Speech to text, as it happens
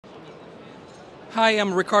Hi,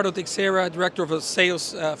 I'm Ricardo Teixeira, Director of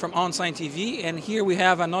Sales from OnSign TV, and here we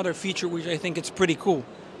have another feature which I think is pretty cool.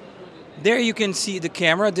 There you can see the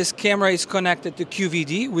camera. This camera is connected to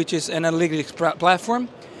QVD, which is an analytics platform.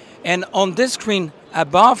 And on this screen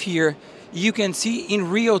above here, you can see in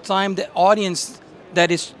real time the audience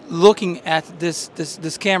that is looking at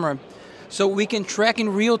this camera. So we can track in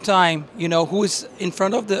real time, who is in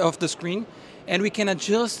front of the screen, and we can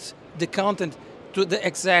adjust the content to the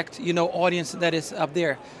exact, audience that is up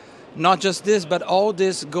there. Not just this, but all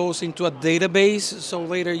this goes into a database, so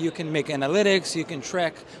later you can make analytics, you can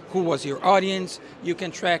track who was your audience, you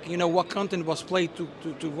can track, what content was played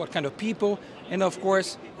to what kind of people, and of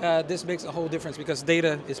course, this makes a whole difference because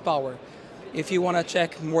data is power. If you want to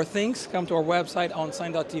check more things, come to our website,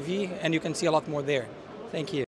 onsign.tv, and you can see a lot more there. Thank you.